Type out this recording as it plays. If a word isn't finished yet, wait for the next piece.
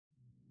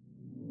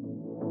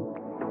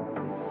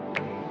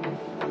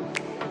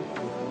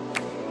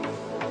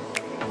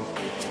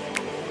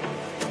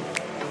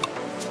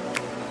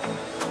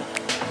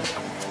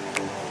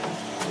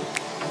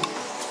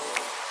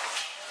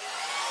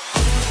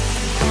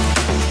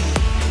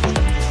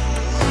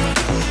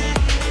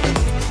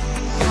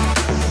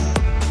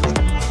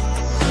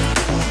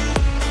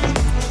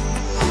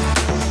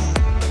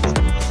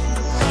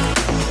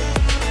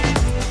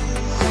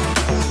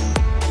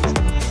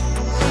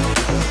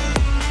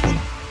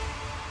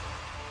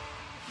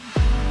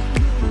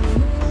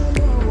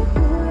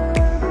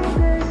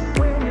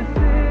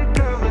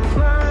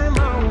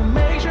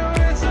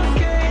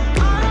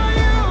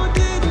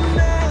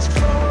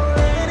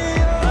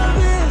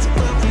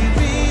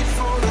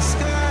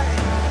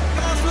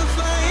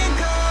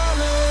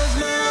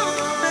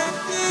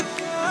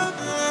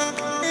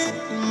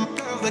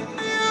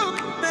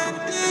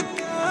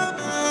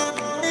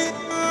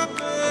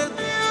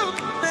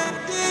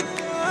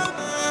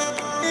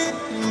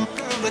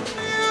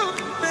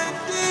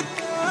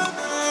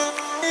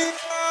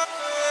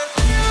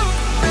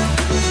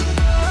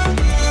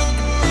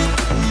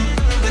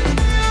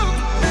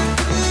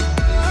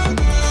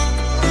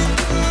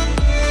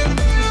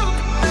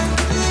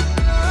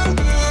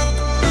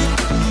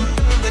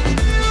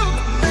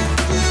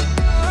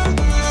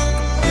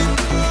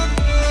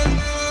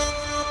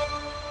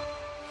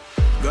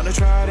Gonna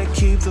try to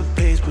keep the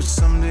pace, but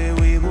someday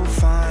we will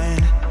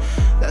find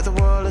that the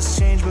world has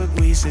changed, but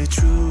we stay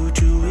true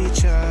to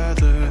each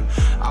other.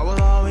 I will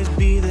always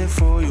be there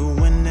for you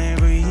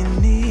whenever you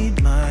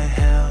need my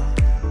help.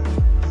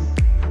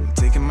 I'm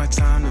taking my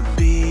time to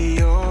be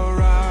your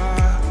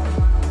rock.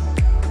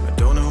 I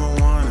don't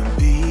ever wanna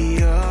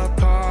be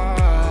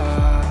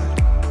apart.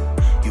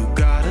 You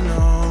gotta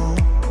know,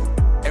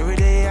 every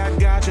day I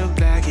got your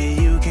back, yeah,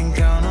 you can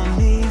count on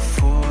me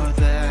for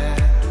that.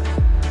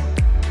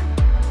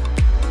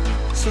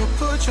 So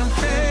put your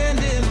hand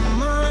in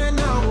mine,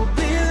 I will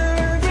be there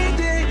every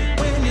day.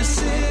 When you're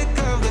sick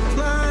of the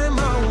climb,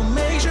 I will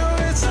make sure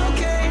it's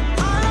okay. I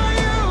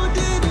know you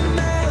didn't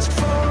ask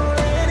for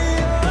any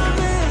of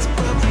this,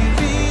 but we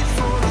reach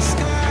for the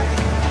sky,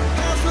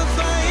 that's the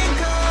flying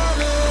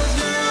colors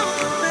now.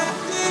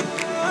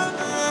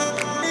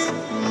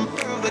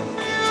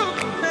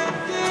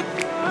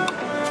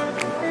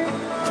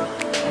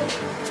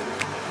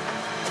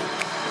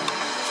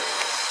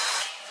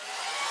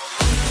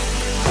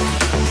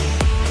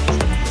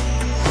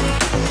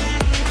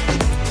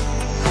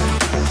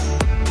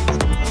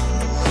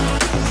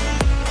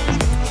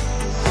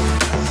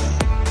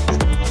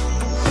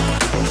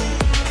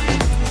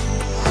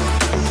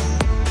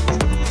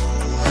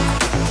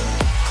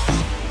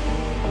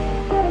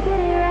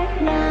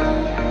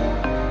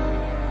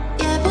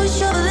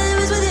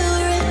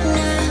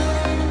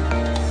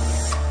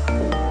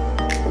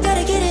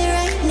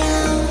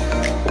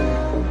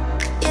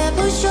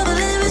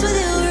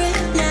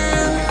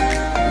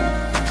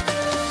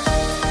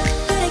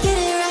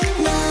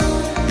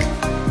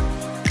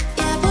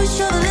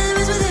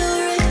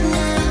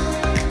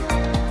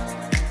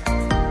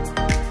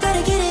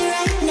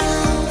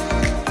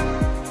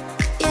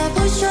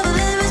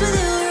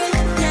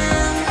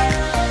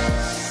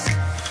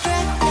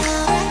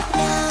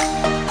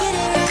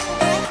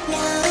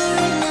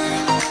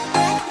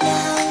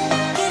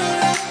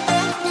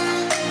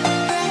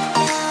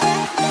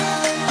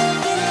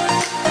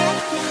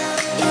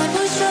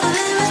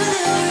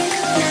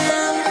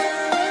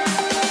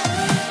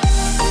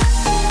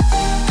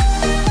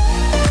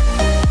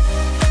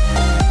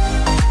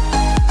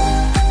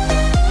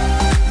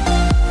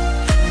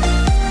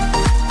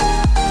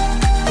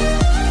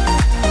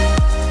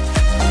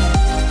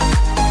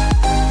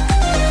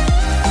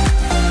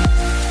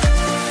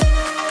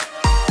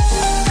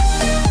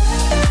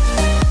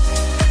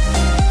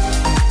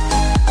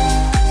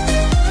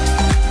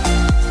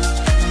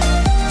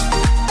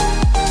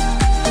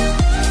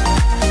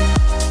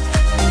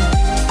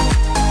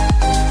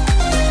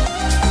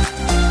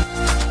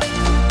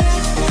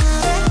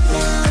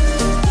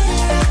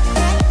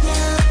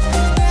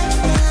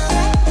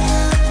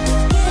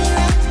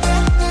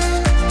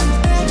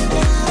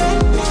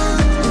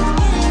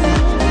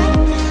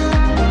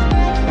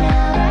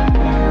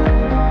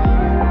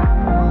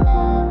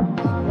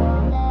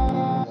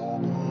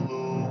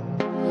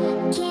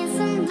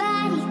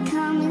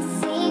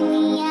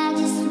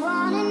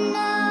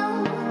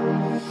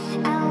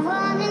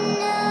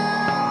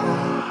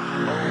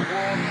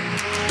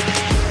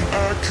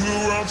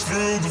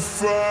 Through the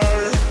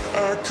fire,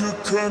 I could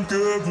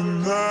conquer the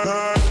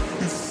night.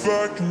 If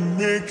I can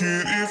make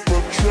it, if I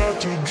try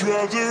to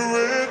draw the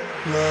red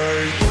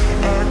light.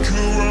 I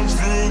could run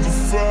through the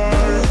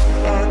fire,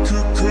 I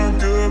could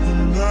conquer the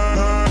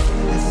night.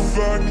 If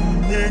I can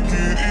make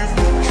it, if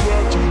I try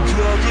to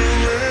draw the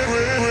red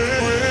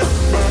light.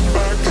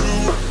 I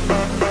could,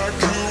 I could, I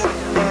could,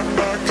 I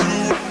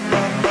could,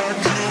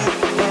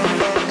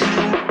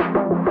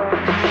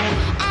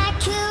 I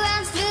could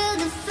run through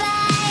the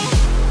fire.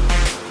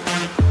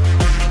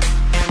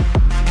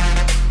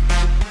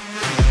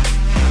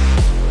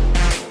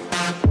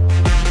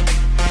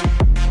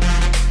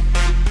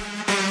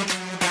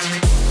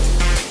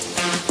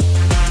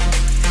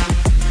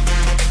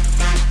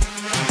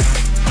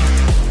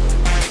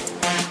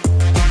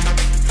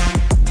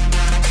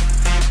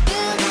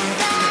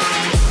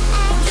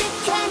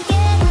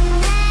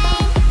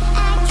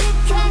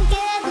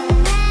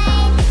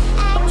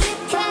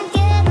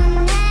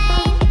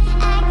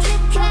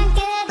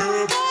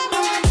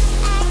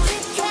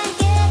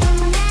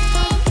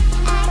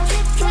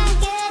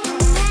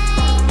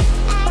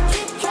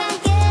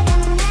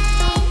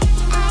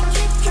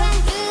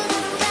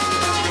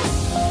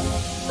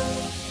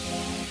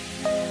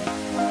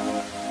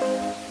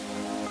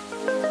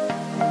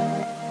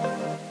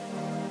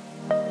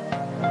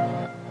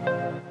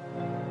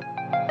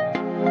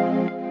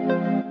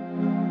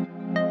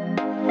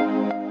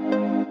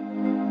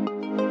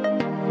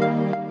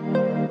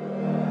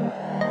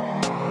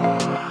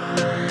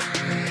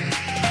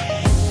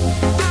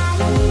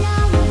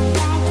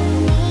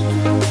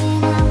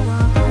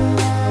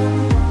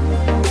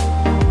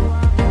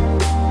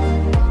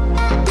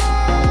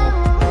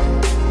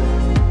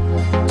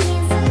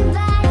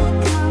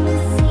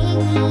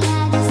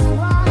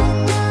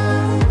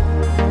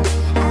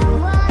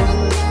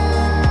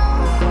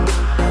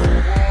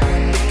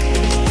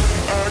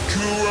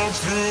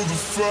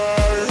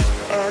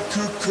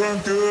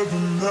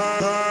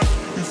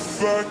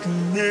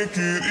 make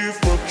it if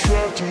I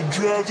try to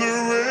draw the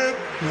red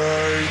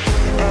light.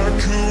 I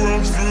could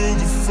run through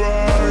the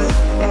fire,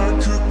 I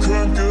could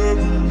conquer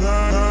the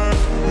night.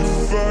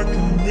 If I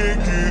can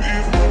make it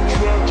if I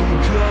try to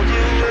draw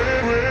the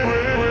red light.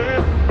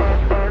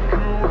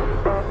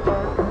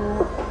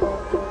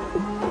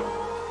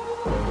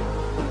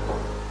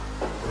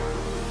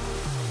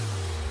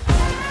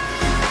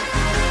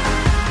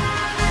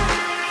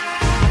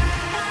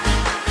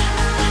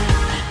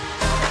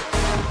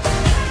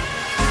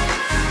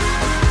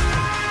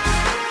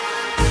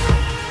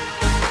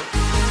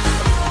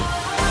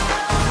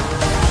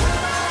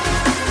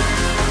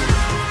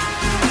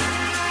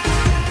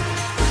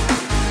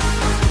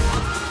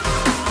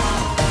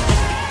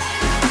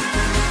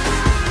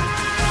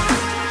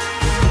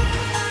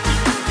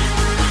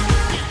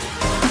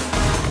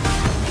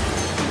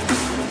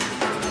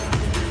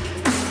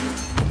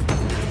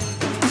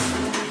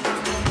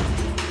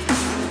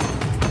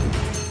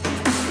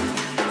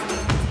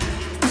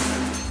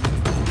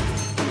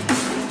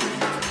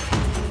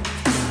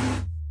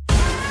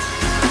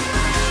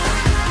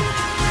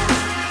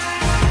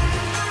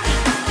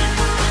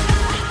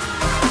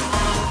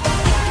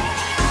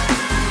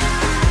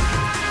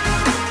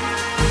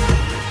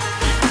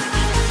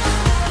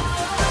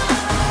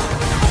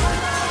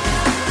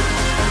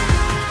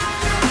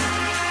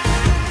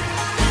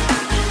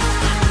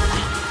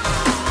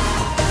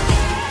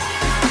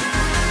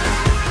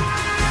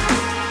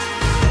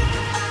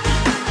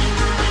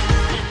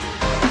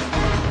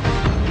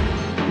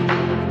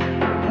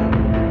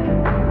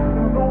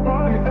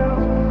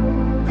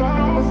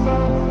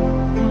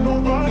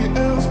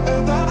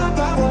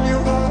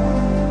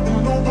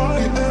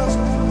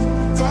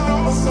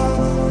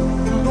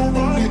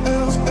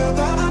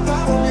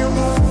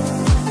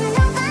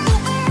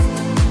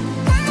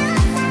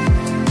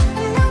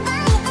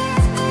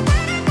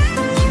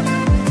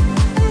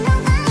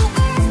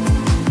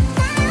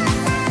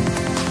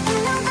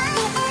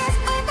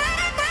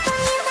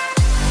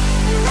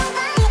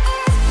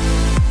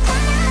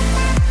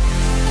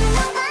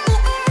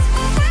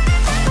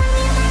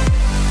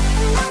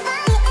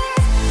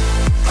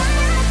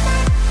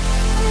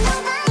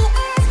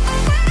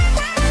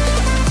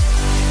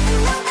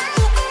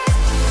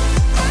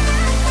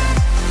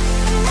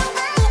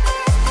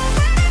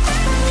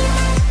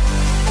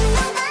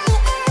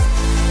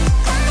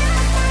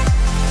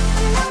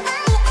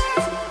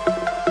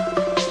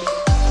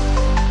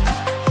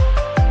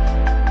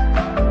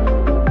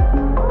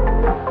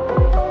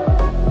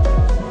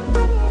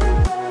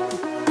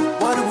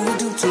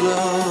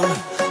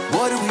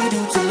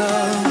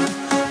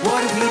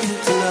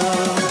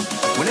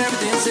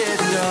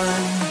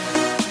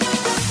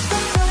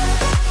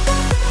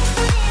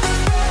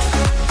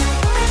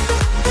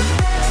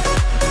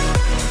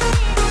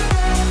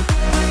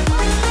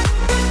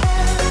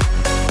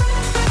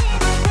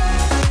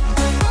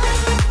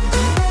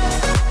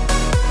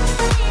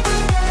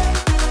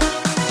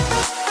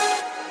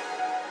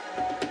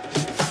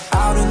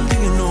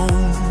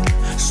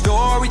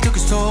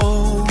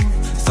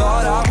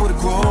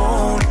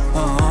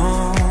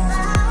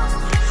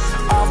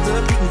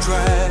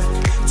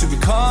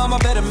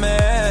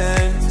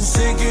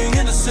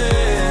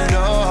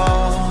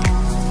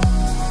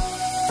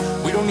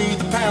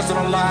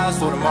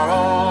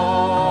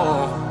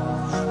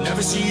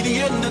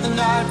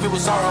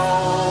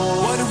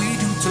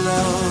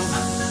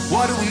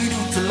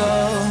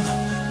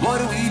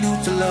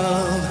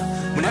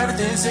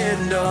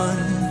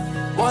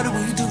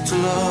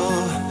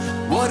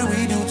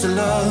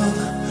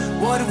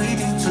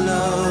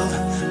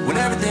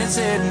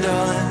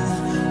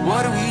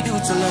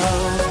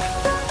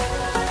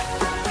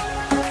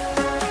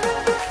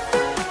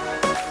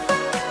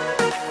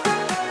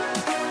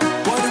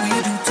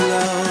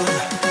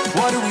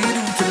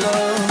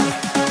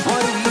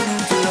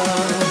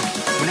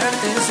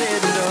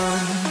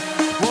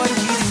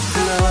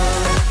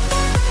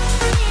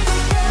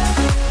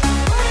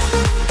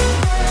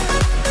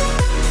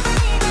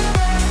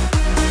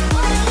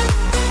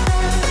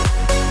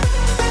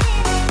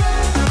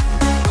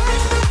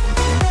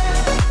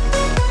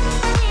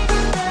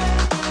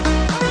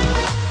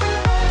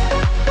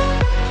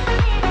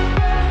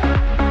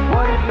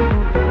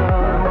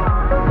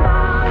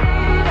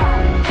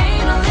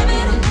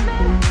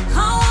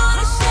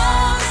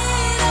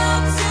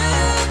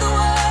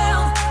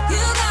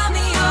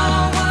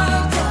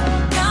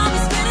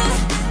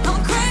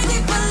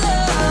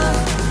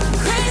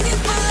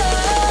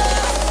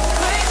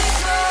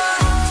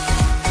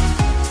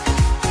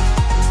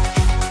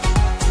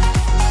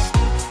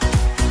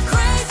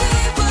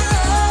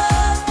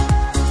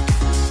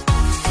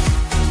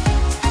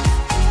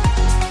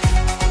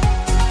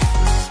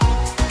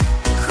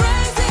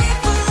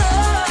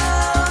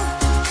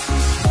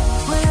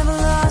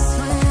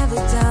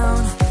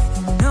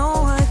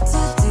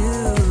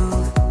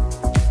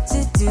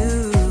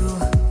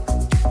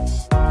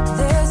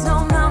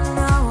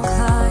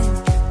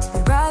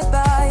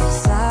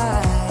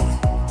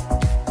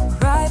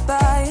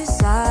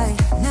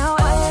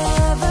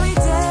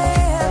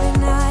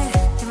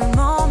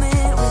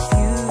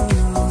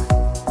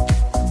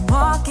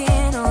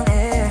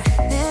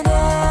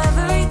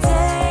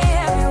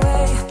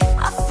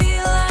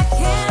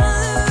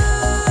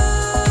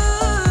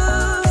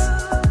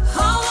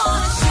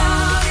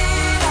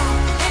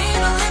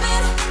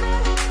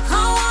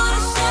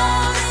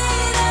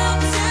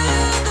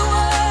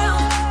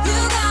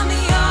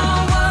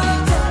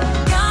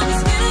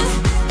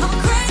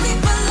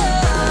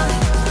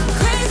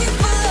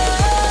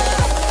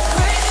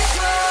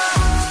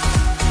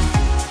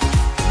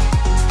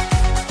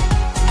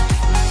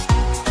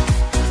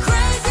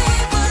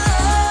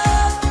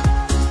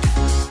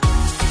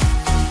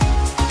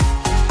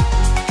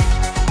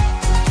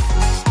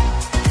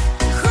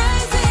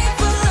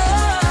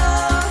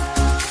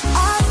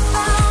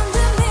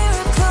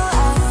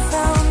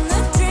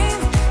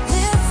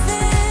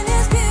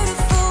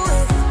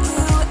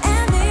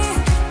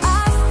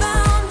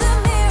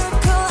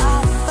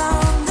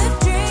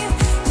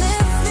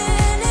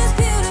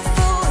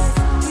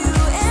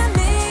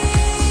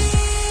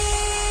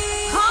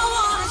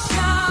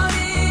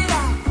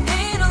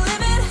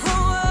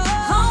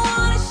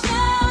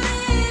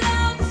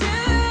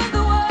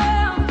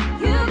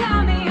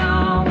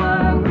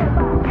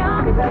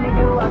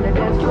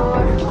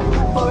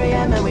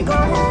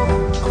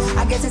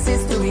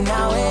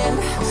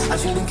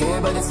 shouldn't care,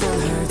 but it still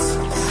hurts.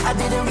 I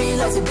didn't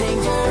realize the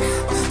danger,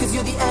 cause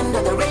you're the end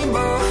of the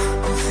rainbow.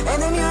 And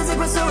the music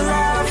was so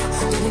loud,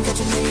 didn't catch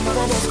your name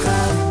over this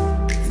crowd.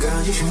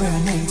 Girl, you should wear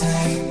a name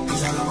tag,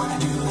 cause all I wanna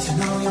do is to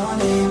know your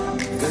name.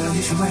 Girl,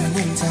 you should wear a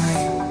name tag,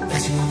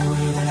 that's the only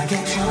way that I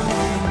get your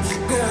name.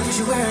 Girl, you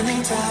should wear a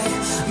name tag,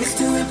 it's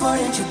too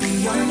important to be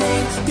your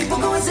name. People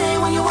go insane